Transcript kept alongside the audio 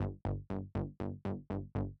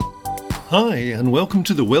Hi, and welcome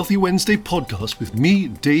to the Wealthy Wednesday podcast with me,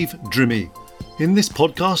 Dave Drimmy. In this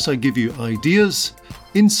podcast, I give you ideas,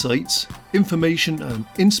 insights, information, and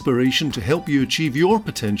inspiration to help you achieve your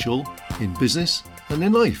potential in business and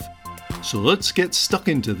in life. So let's get stuck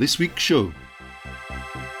into this week's show.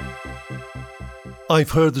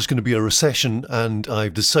 I've heard there's going to be a recession, and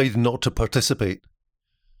I've decided not to participate.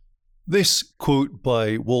 This quote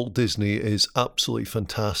by Walt Disney is absolutely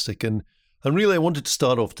fantastic, and really I wanted to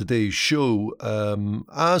start off today's show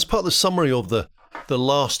as part of the summary of the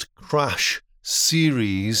last crash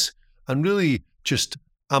series and really just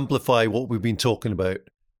amplify what we've been talking about.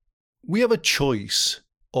 We have a choice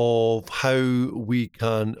of how we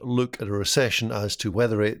can look at a recession as to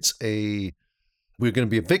whether we're going to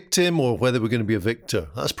be a victim or whether we're going to be a victor.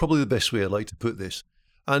 That's probably the best way I'd like to put this.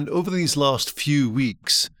 And over these last few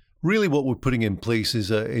weeks, really what we're putting in place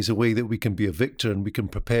is a way that we can be a victor and we can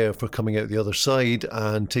prepare for coming out the other side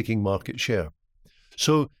and taking market share.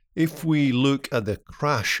 So if we look at the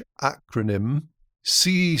CRASH acronym,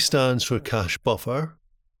 C stands for cash buffer,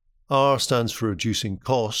 R stands for reducing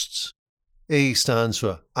costs, A stands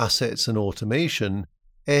for assets and automation,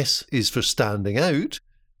 S is for standing out,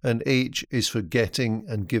 and H is for getting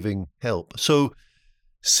and giving help. So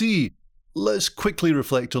C, let's quickly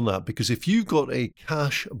reflect on that, because if you've got a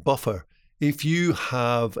cash buffer, if you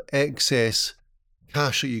have excess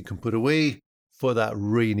cash that you can put away for that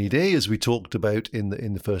rainy day, as we talked about in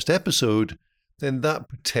the first episode, then that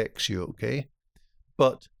protects you, okay?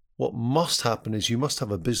 But what must happen is you must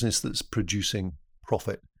have a business that's producing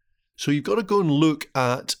profit. So you've got to go and look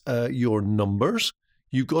at your numbers.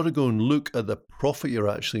 You've got to go and look at the profit you're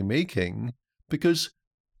actually making, because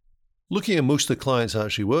looking at most of the clients I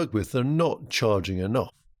actually work with, they're not charging enough.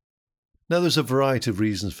 Now, there's a variety of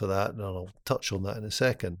reasons for that, and I'll touch on that in a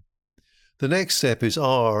second. The next step is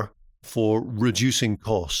R for reducing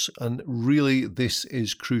costs, and really this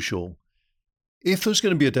is crucial. If there's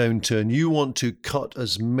going to be a downturn, you want to cut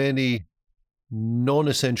as many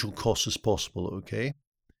non-essential costs as possible, okay?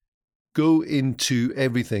 Go into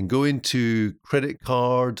everything. Go into credit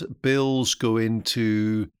card bills, go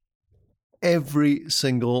into every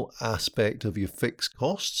single aspect of your fixed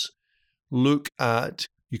costs.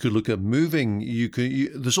 You could look at moving,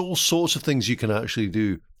 there's all sorts of things you can actually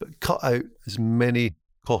do, but cut out as many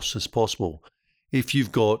costs as possible. If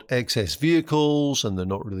you've got excess vehicles and they're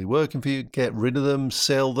not really working for you, get rid of them,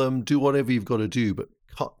 sell them, do whatever you've got to do, but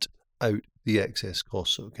cut out the excess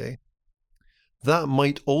costs, okay? That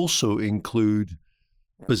might also include,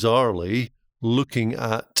 bizarrely, looking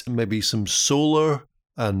at maybe some solar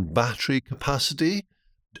and battery capacity,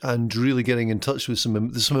 and really getting in touch with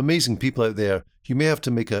there's some amazing people out there. You may have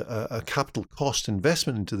to make a capital cost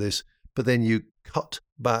investment into this, but then you cut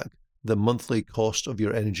back the monthly cost of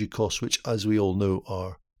your energy costs, which, as we all know,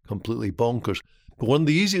 are completely bonkers. But one of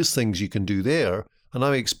the easiest things you can do there, and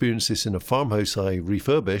I experienced this in a farmhouse I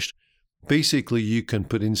refurbished, basically you can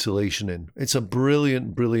put insulation in. It's a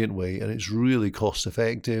brilliant, brilliant way, and it's really cost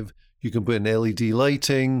effective. You can put in LED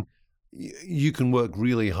lighting. You can work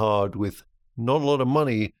really hard with not a lot of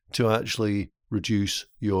money to actually reduce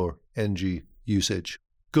your energy usage.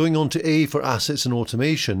 Going on to A for assets and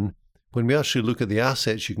automation, when we actually look at the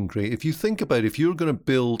assets you can create, if you think about if you're going to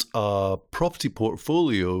build a property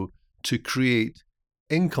portfolio to create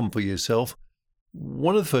income for yourself,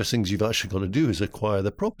 one of the first things you've actually got to do is acquire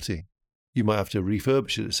the property. You might have to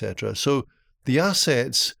refurbish it, etc. So the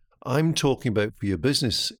assets I'm talking about for your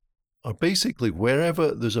business are basically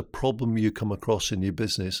wherever there's a problem you come across in your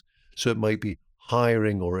business. So it might be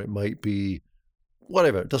hiring, or it might be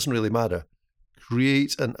whatever, it doesn't really matter.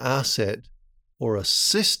 Create an asset or a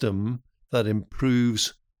system that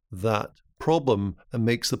improves that problem and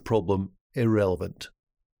makes the problem irrelevant.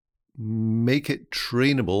 Make it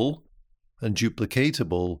trainable and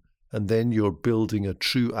duplicatable, and then you're building a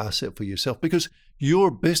true asset for yourself, because your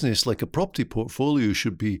business, like a property portfolio,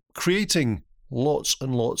 should be creating lots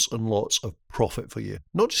and lots and lots of profit for you.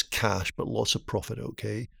 Not just cash, but lots of profit,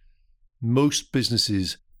 okay? Most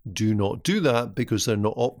businesses do not do that because they're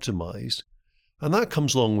not optimized. And that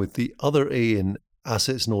comes along with the other A in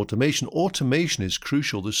assets and automation. Automation is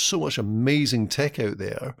crucial. There's so much amazing tech out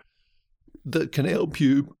there that can help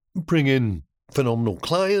you bring in phenomenal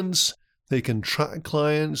clients. They can track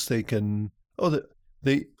clients. They can,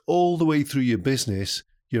 all the way through your business,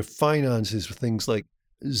 your finances for things like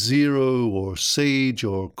Xero or Sage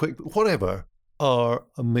or Quick, whatever, are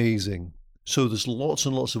amazing. So there's lots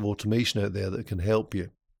and lots of automation out there that can help you.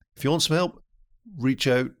 If you want some help, reach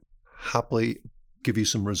out, happily give you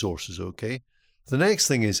some resources, okay? The next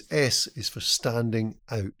thing is S is for standing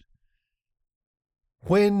out.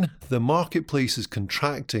 When the marketplace is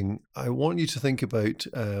contracting, I want you to think about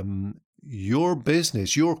your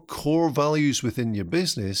business, your core values within your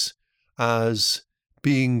business as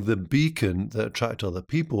being the beacon that attract other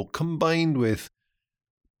people, combined with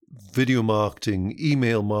video marketing,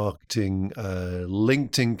 email marketing,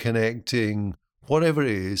 LinkedIn connecting, whatever it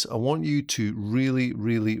is. I want you to really,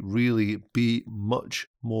 really, really be much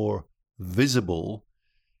more visible.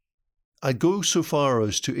 I'd go so far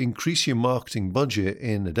as to increase your marketing budget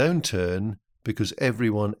in a downturn because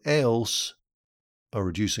everyone else are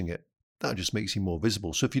reducing it. That just makes you more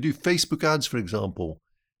visible. So if you do Facebook ads, for example,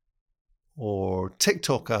 or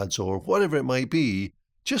TikTok ads, or whatever it might be,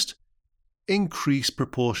 just increase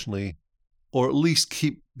proportionally, or at least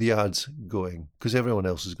keep the ads going, because everyone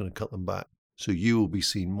else is going to cut them back. So you will be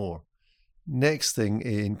seen more. Next thing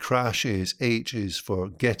in crash is H is for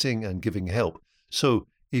getting and giving help. So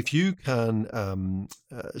if you can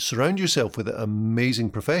surround yourself with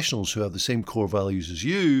amazing professionals who have the same core values as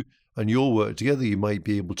you, and you'll work together, you might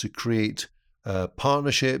be able to create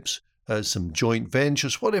partnerships, some joint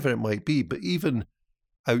ventures, whatever it might be. But even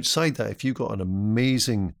outside that, if you've got an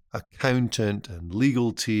amazing accountant and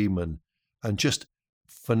legal team and just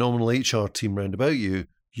phenomenal HR team around about you,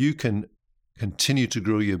 you can continue to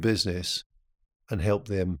grow your business and help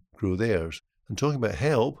them grow theirs. And talking about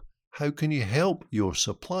help, how can you help your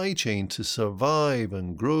supply chain to survive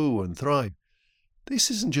and grow and thrive?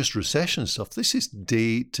 This isn't just recession stuff. This is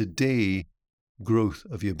day-to-day growth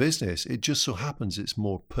of your business. It just so happens it's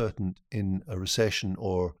more pertinent in a recession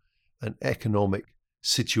or an economic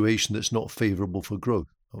situation that's not favorable for growth.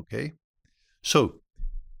 Okay, so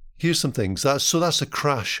here's some things. That's a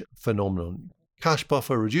crash phenomenon. Cash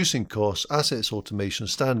buffer, reducing costs, assets automation,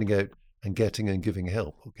 standing out, and getting and giving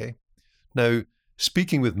help. Okay, now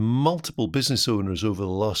speaking with multiple business owners over the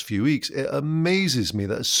last few weeks, it amazes me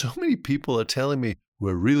that so many people are telling me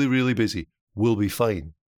we're really, really busy. We'll be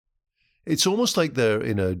fine. It's almost like they're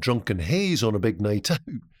in a drunken haze on a big night out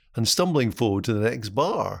and stumbling forward to the next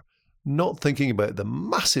bar, not thinking about the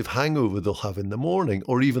massive hangover they'll have in the morning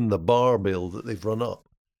or even the bar bill that they've run up.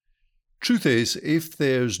 Truth is, if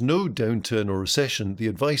there's no downturn or recession, the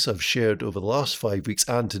advice I've shared over the last 5 weeks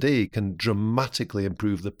and today can dramatically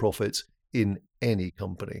improve the profits in any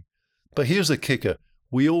company. But here's the kicker.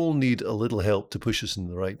 We all need a little help to push us in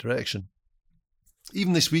the right direction.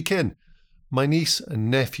 Even this weekend, my niece and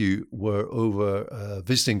nephew were over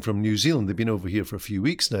visiting from New Zealand. They've been over here for a few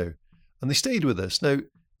weeks now, and they stayed with us. Now,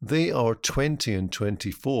 they are 20 and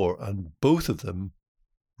 24, and both of them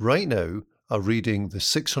right now are reading the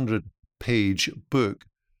 600-page book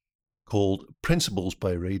called Principles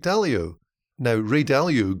by Ray Dalio. Now, Ray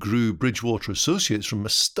Dalio grew Bridgewater Associates from a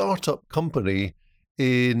startup company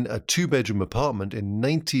in a 2-bedroom apartment in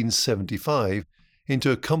 1975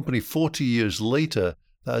 into a company 40 years later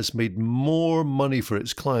that has made more money for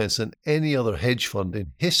its clients than any other hedge fund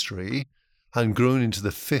in history and grown into the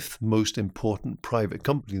 5th most important private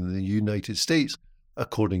company in the United States,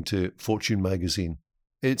 according to Fortune magazine.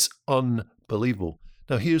 It's unbelievable.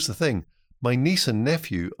 Now, here's the thing. My niece and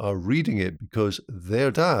nephew are reading it because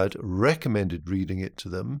their dad recommended reading it to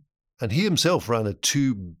them, and he himself ran a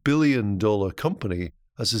 $2 billion company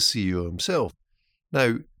as a CEO himself.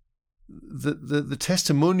 Now, the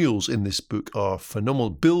testimonials in this book are phenomenal.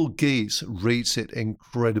 Bill Gates rates it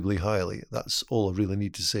incredibly highly. That's all I really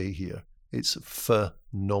need to say here. It's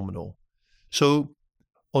phenomenal. So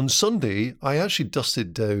on Sunday, I actually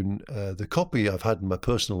dusted down the copy I've had in my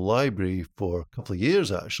personal library for a couple of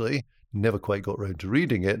years, actually. Never quite got around to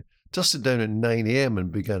reading it. Dusted down at 9 a.m.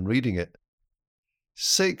 and began reading it.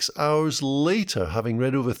 6 hours later, having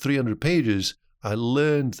read over 300 pages, I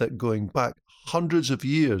learned that going back hundreds of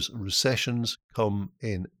years, recessions come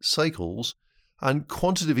in cycles, and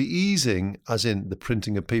quantitative easing, as in the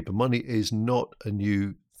printing of paper money, is not a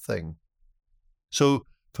new thing. So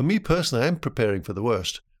for me personally, I'm preparing for the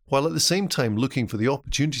worst, while at the same time looking for the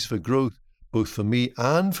opportunities for growth, both for me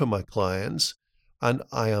and for my clients. And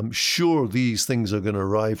I am sure these things are going to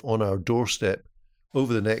arrive on our doorstep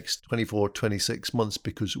over the next 24, 26 months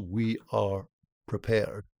because we are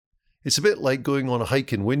prepared. It's a bit like going on a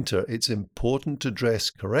hike in winter. It's important to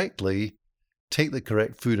dress correctly, take the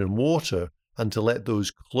correct food and water, and to let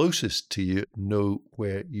those closest to you know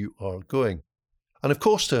where you are going. And of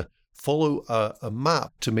course, to follow a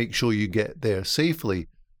map to make sure you get there safely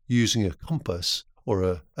using a compass or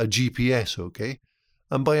a GPS, okay?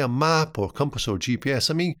 And by a map or compass or GPS,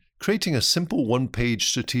 I mean creating a simple one-page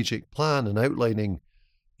strategic plan and outlining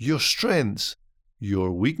your strengths,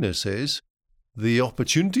 your weaknesses, the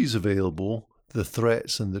opportunities available, the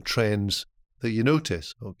threats and the trends that you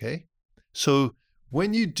notice, okay? So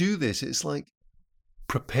when you do this, it's like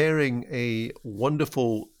preparing a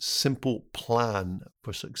wonderful, simple plan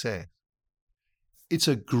for success. It's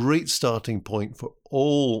a great starting point for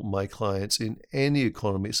all my clients in any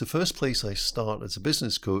economy. It's the first place I start as a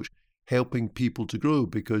business coach, helping people to grow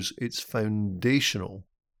because it's foundational.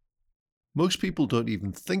 Most people don't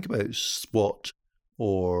even think about SWOT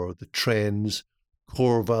or the trends,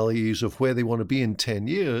 core values of where they want to be in 10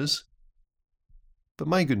 years. But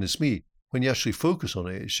my goodness me, when you actually focus on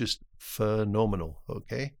it, it's just phenomenal,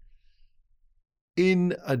 okay?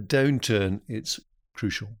 In a downturn, it's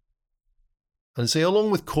crucial. And say,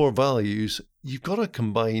 along with core values, you've got to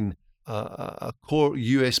combine a core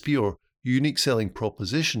USP or unique selling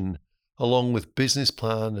proposition along with business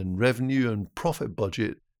plan and revenue and profit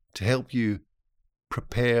budget to help you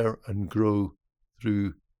prepare and grow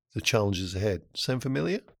through the challenges ahead. Sound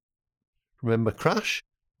familiar? Remember crash,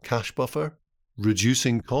 cash buffer,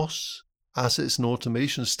 reducing costs, assets and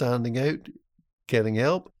automation, standing out, getting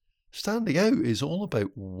help. Standing out is all about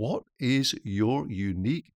what is your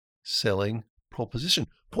unique selling proposition?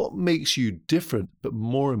 What makes you different? But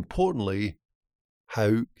more importantly,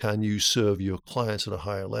 how can you serve your clients at a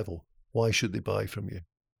higher level? Why should they buy from you?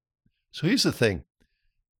 So here's the thing.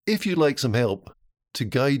 If you'd like some help to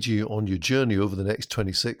guide you on your journey over the next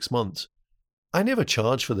 26 months, I never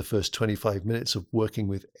charge for the first 25 minutes of working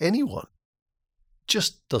with anyone.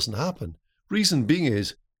 Just doesn't happen. Reason being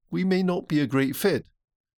is we may not be a great fit.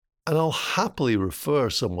 And I'll happily refer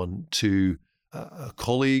someone to a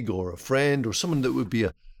colleague or a friend or someone that would be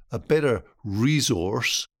a better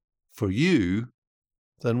resource for you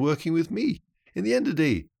than working with me. In the end of the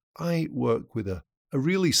day, I work with a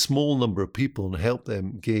really small number of people and help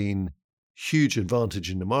them gain huge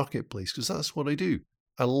advantage in the marketplace because that's what I do.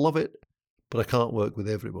 I love it, but I can't work with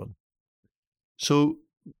everyone. So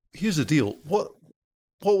here's the deal. What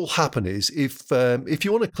will happen is if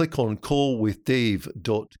you want to click on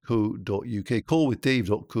callwithdave.co.uk,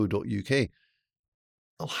 callwithdave.co.uk,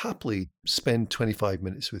 I'll happily spend 25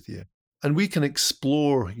 minutes with you and we can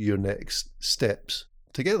explore your next steps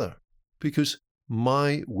together because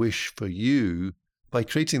my wish for you by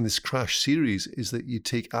creating this crash series is that you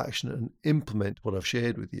take action and implement what I've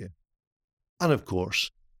shared with you. And of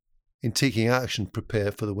course, in taking action,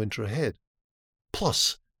 prepare for the winter ahead.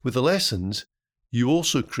 Plus, with the lessons, you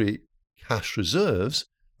also create cash reserves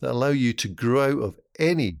that allow you to grow out of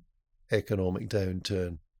any economic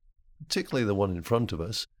downturn, particularly the one in front of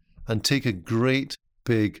us, and take a great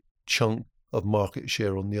big chunk of market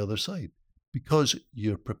share on the other side because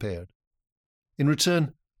you're prepared. In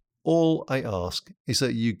return, all I ask is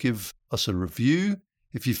that you give us a review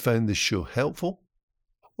if you found this show helpful,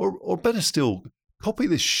 or better still, copy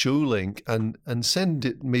this show link and send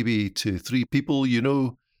it maybe to 3 people you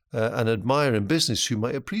know and admire in business who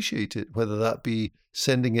might appreciate it, whether that be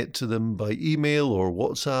sending it to them by email or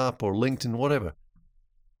WhatsApp or LinkedIn, whatever.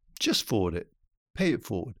 Just forward it, pay it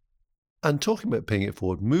forward. And talking about paying it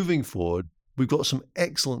forward, moving forward, we've got some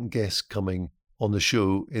excellent guests coming on the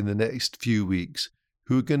show in the next few weeks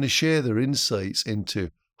who are going to share their insights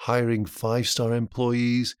into hiring 5-star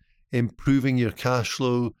employees, improving your cash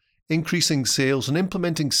flow, increasing sales, and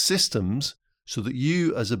implementing systems so that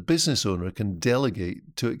you as a business owner can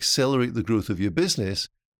delegate to accelerate the growth of your business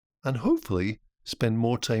and hopefully spend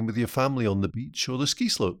more time with your family on the beach or the ski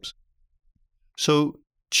slopes. So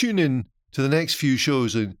tune in to the next few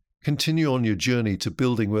shows and continue on your journey to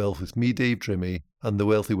building wealth with me, Dave Drimmy, and the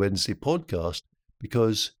Wealthy Wednesday podcast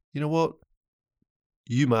because, you know what?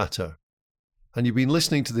 You matter. And you've been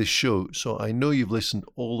listening to this show, so I know you've listened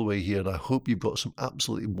all the way here, and I hope you've got some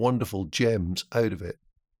absolutely wonderful gems out of it.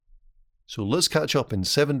 So let's catch up in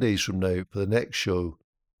 7 days from now for the next show.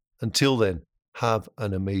 Until then, have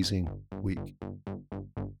an amazing week.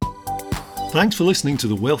 Thanks for listening to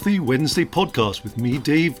the Wealthy Wednesday podcast with me,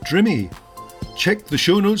 Dave Drimmy. Check the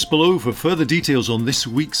show notes below for further details on this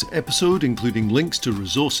week's episode, including links to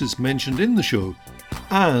resources mentioned in the show.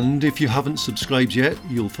 And if you haven't subscribed yet,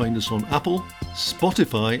 you'll find us on Apple,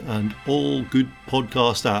 Spotify, and all good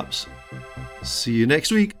podcast apps. See you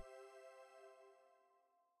next week.